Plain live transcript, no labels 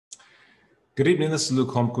Good evening. This is Luke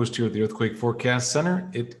Holmquist here at the Earthquake Forecast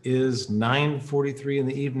Center. It is 9:43 in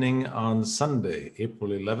the evening on Sunday,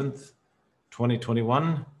 April 11th,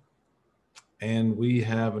 2021. And we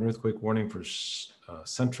have an earthquake warning for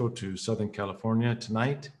Central to Southern California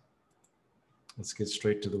tonight. Let's get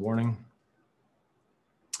straight to the warning.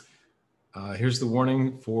 Here's the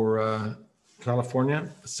warning for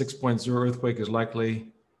California. A 6.0 earthquake is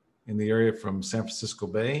likely in the area from San Francisco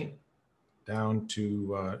Bay down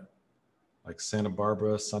to like Santa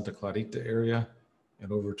Barbara, Santa Clarita area,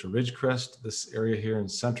 and over to Ridgecrest, this area here in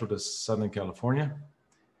Central to Southern California.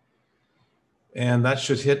 And that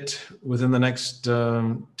should hit within the next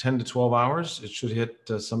 10 to 12 hours. It should hit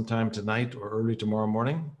sometime tonight or early tomorrow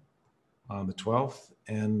morning on the 12th.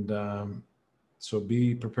 And so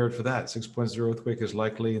be prepared for that. 6.0 earthquake is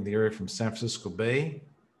likely in the area from San Francisco Bay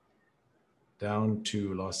down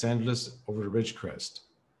to Los Angeles over to Ridgecrest.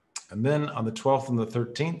 And then on the 12th and the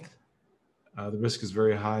 13th, the risk is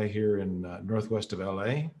very high here in northwest of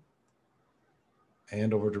LA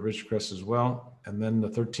and over to Ridgecrest as well. And then the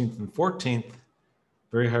 13th and 14th,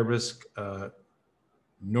 very high risk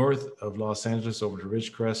north of Los Angeles over to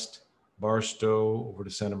Ridgecrest, Barstow over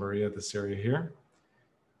to Santa Maria, this area here.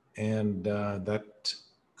 And that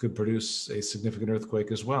could produce a significant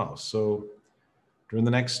earthquake as well. So during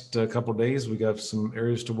the next couple of days, we got some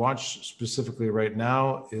areas to watch. Specifically right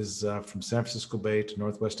now is from San Francisco Bay to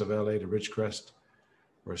northwest of LA to Ridgecrest,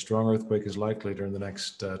 where a strong earthquake is likely during the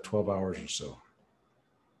next 12 hours or so.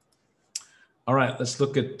 All right, let's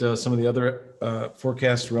look at some of the other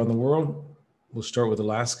forecasts around the world. We'll start with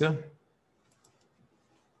Alaska.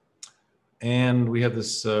 And we have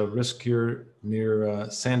this risk here near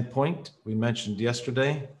Sand Point we mentioned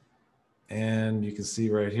yesterday. And you can see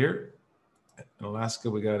right here, in Alaska,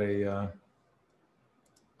 we got a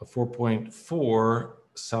 4.4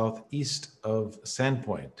 southeast of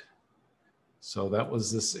Sandpoint. So that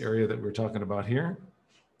was this area that we're talking about here,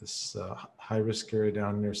 this high risk area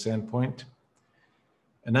down near Sandpoint.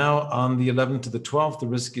 And now on the 11th to the 12th, the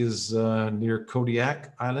risk is near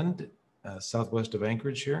Kodiak Island, southwest of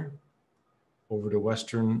Anchorage here, over to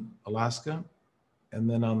western Alaska. And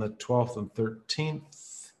then on the 12th and 13th,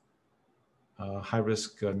 high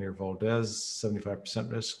risk near Valdez,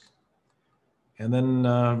 75% risk. And then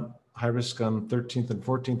high risk on 13th and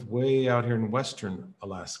 14th, way out here in western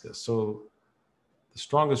Alaska. So the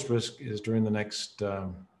strongest risk is during the next,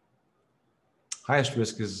 highest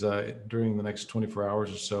risk is during the next 24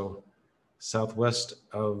 hours or so, southwest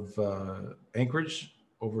of Anchorage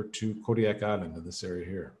over to Kodiak Island in this area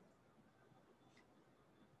here.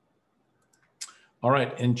 All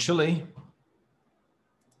right, in Chile,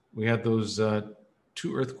 we had those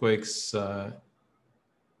two earthquakes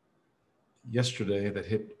yesterday that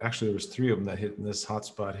hit, actually there was three of them that hit in this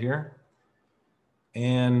hotspot here.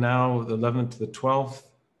 And now the 11th to the 12th,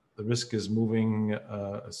 the risk is moving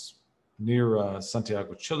near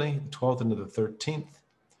Santiago, Chile, the 12th into the 13th.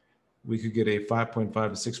 We could get a 5.5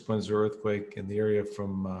 to 6.0 earthquake in the area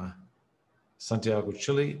from Santiago,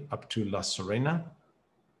 Chile up to La Serena.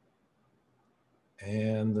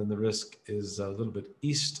 And then the risk is a little bit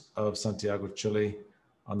east of Santiago, Chile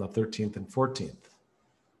on the 13th and 14th.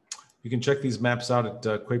 You can check these maps out at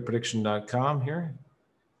quakeprediction.com here,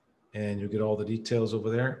 and you'll get all the details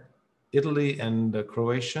over there. Italy and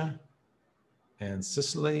Croatia and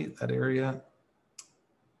Sicily, that area.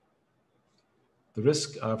 The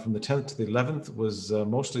risk from the 10th to the 11th was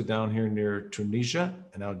mostly down here near Tunisia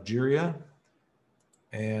and Algeria.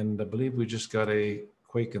 And I believe we just got a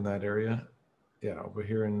quake in that area. Yeah, over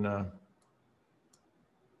here in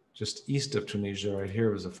just east of Tunisia, right here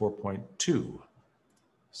was a 4.2.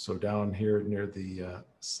 So down here near the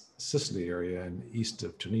Sicily area and east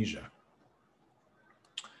of Tunisia.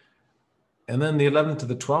 And then the 11th to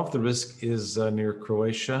the 12th, the risk is near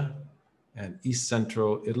Croatia and east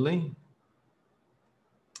central Italy.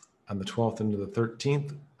 On the 12th into the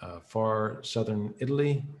 13th, far southern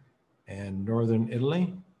Italy and northern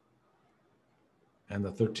Italy. And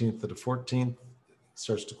the 13th to the 14th,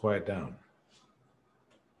 starts to quiet down.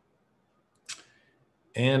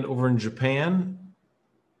 And over in Japan,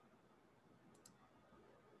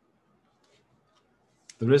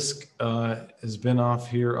 the risk has been off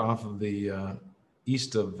here off of the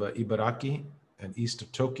east of Ibaraki and east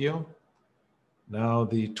of Tokyo. Now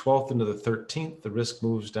the 12th into the 13th, the risk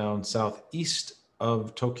moves down southeast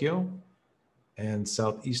of Tokyo and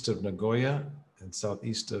southeast of Nagoya and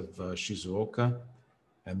southeast of Shizuoka.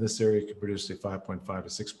 And this area could produce a 5.5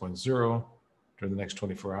 to 6.0 during the next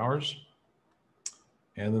 24 hours.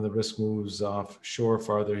 And then the risk moves offshore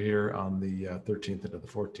farther here on the 13th into the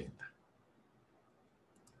 14th.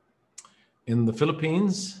 In the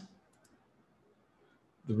Philippines,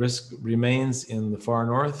 the risk remains in the far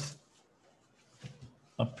north,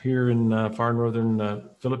 up here in far northern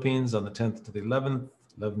Philippines on the 10th to the 11th,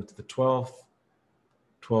 11th to the 12th,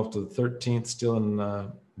 12th to the 13th, still in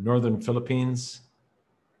northern Philippines,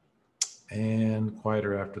 and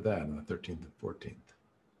quieter after that on the 13th and 14th.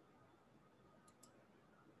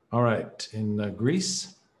 All right, in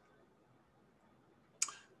Greece,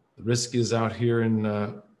 the risk is out here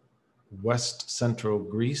in west central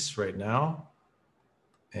Greece right now,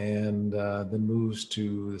 and then moves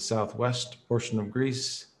to the southwest portion of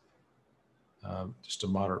Greece, just a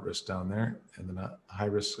moderate risk down there, and then a high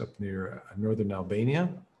risk up near northern Albania,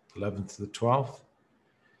 11th to the 12th.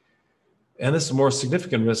 And this is a more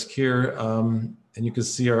significant risk here, and you can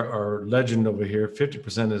see our legend over here.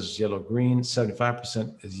 50% is yellow-green,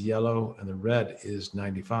 75% is yellow, and the red is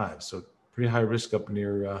 95. So pretty high risk up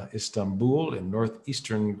near Istanbul in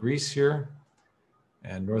northeastern Greece here,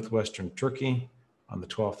 and northwestern Turkey on the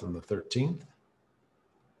 12th and the 13th.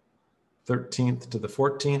 13th to the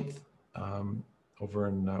 14th over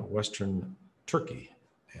in western Turkey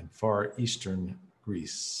and far eastern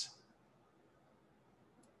Greece.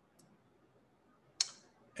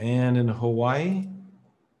 And in Hawaii,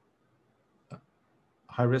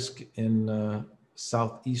 high risk in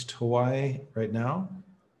southeast Hawaii right now.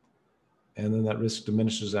 And then that risk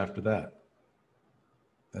diminishes after that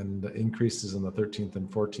and increases on the 13th and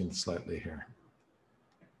 14th slightly here.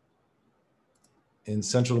 In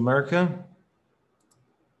Central America,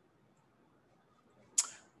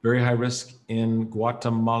 very high risk in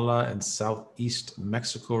Guatemala and southeast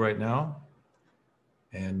Mexico right now,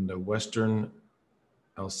 and western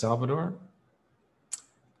El Salvador.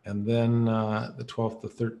 And then the 12th to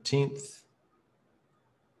 13th,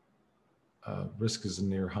 risk is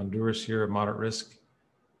near Honduras here, moderate risk,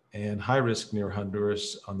 and high risk near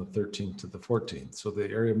Honduras on the 13th to the 14th. So the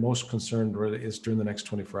area most concerned really is during the next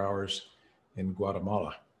 24 hours in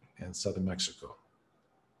Guatemala and southern Mexico.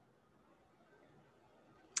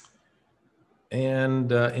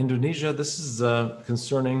 And Indonesia, this is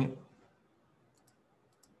concerning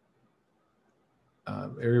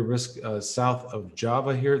area risk south of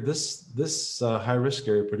Java here. This high risk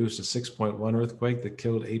area produced a 6.1 earthquake that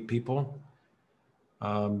killed 8 people.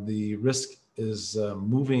 The risk is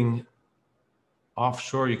moving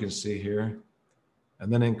offshore, you can see here,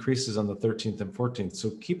 and then increases on the 13th and 14th. So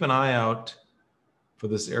keep an eye out for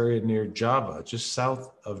this area near Java. Just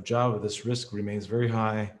south of Java, this risk remains very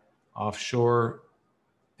high offshore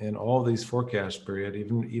in all these forecast period,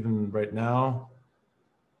 even right now,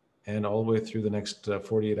 and all the way through the next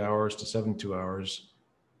 48 hours to 72 hours.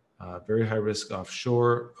 Very high risk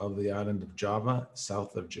offshore of the island of Java,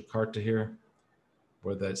 south of Jakarta here,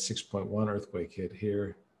 where that 6.1 earthquake hit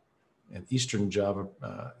here, and eastern Java.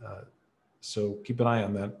 So keep an eye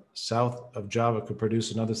on that. South of Java could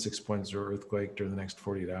produce another 6.0 earthquake during the next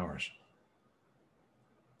 48 hours.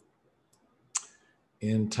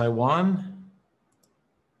 In Taiwan,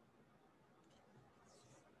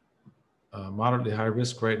 moderately high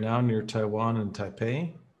risk right now near Taiwan and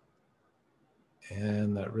Taipei.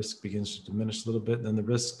 And that risk begins to diminish a little bit. And then the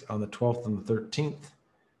risk on the 12th and the 13th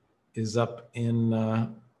is up in the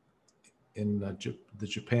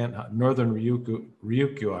Japan, northern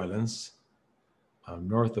Ryukyu Islands,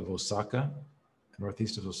 north of Osaka,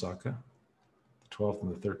 northeast of Osaka, the 12th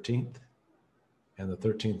and the 13th. And the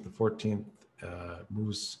 13th and 14th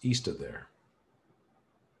moves east of there.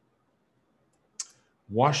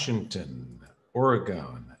 Washington,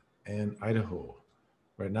 Oregon, and Idaho.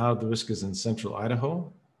 Right now, the risk is in central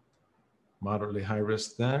Idaho, moderately high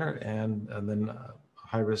risk there, and then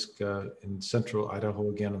high risk in central Idaho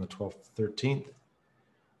again on the 12th, 13th,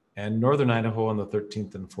 and northern Idaho on the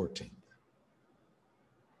 13th and 14th.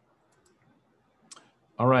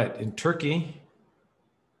 All right, in Turkey,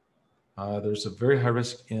 there's a very high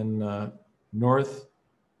risk in north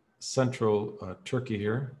central Turkey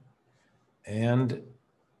here, and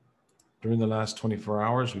during the last 24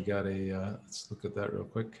 hours, we got a, let's look at that real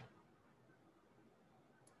quick.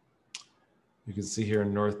 You can see here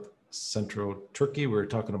in north central Turkey, we were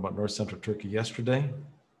talking about north central Turkey yesterday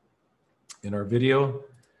in our video.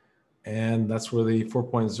 And that's where the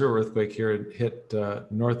 4.0 earthquake here hit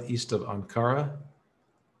northeast of Ankara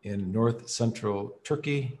in north central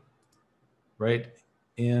Turkey, right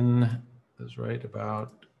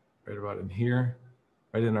about in here,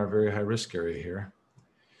 right in our very high risk area here.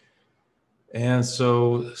 And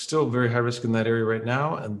so still very high risk in that area right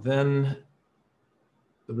now. And then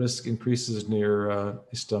the risk increases near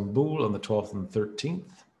Istanbul on the 12th and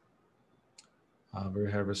 13th.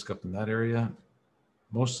 Very high risk up in that area,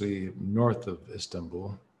 mostly north of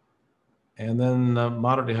Istanbul. And then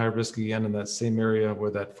moderately high risk again in that same area where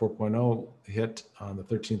that 4.0 hit on the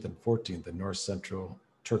 13th and 14th in north central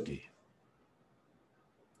Turkey.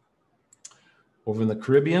 Over in the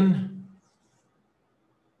Caribbean,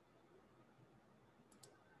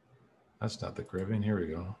 that's not the Caribbean, here we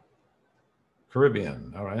go.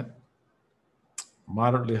 Caribbean, all right.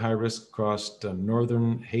 Moderately high risk across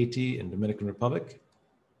northern Haiti and Dominican Republic.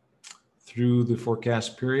 Through the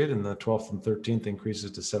forecast period in the 12th and 13th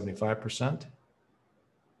increases to 75%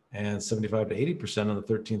 and 75 to 80% on the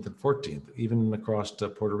 13th and 14th, even across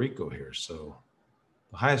Puerto Rico here. So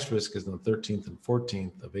the highest risk is on the 13th and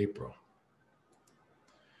 14th of April.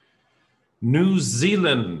 New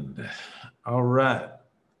Zealand, all right.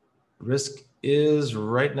 Risk is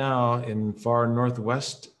right now in far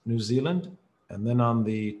northwest New Zealand. And then on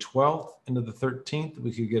the 12th into the 13th,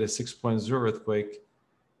 we could get a 6.0 earthquake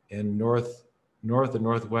in north and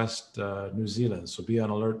northwest New Zealand. So be on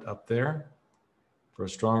alert up there for a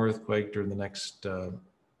strong earthquake during the next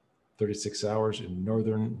 36 hours in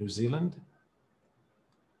northern New Zealand.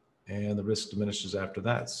 And the risk diminishes after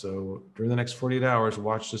that. So during the next 48 hours,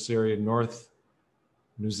 watch this area north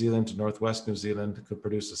New Zealand to northwest New Zealand could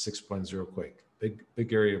produce a 6.0 quake.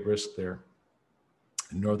 Big area of risk there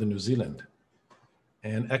in northern New Zealand.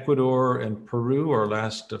 And Ecuador and Peru, our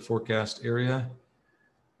last forecast area.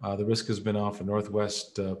 The risk has been off of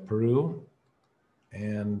northwest Peru,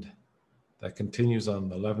 and that continues on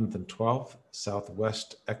the 11th and 12th,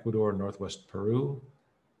 southwest Ecuador, northwest Peru,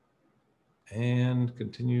 and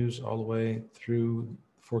continues all the way through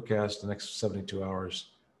forecast the next 72 hours.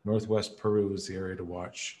 Northwest Peru is the area to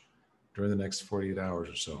watch during the next 48 hours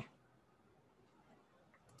or so.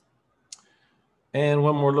 And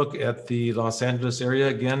one more look at the Los Angeles area.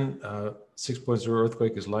 Again, 6.0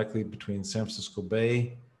 earthquake is likely between San Francisco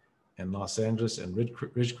Bay and Los Angeles and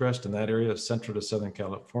Ridgecrest in that area of central to Southern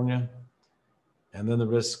California. And then the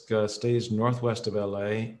risk stays northwest of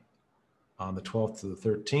LA on the 12th to the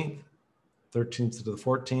 13th, 13th to the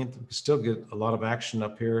 14th. We still get a lot of action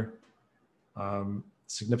up here.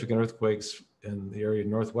 Significant earthquakes in the area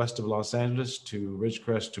northwest of Los Angeles to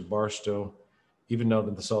Ridgecrest to Barstow, even out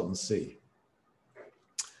in the Salton Sea.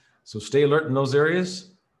 So stay alert in those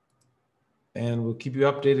areas, and we'll keep you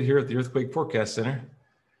updated here at the Earthquake Forecast Center.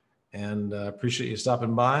 And appreciate you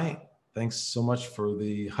stopping by. Thanks so much for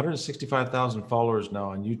the 165,000 followers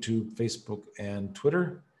now on YouTube, Facebook, and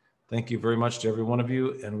Twitter. Thank you very much to every one of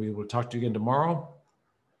you, and we will talk to you again tomorrow,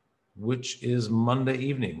 which is Monday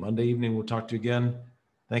evening. Monday evening, we'll talk to you again.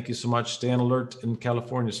 Thank you so much. Stay on alert in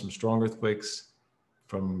California. Some strong earthquakes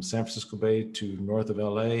from San Francisco Bay to north of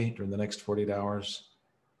LA during the next 48 hours.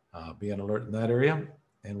 Be on alert in that area,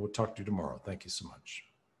 and we'll talk to you tomorrow. Thank you so much.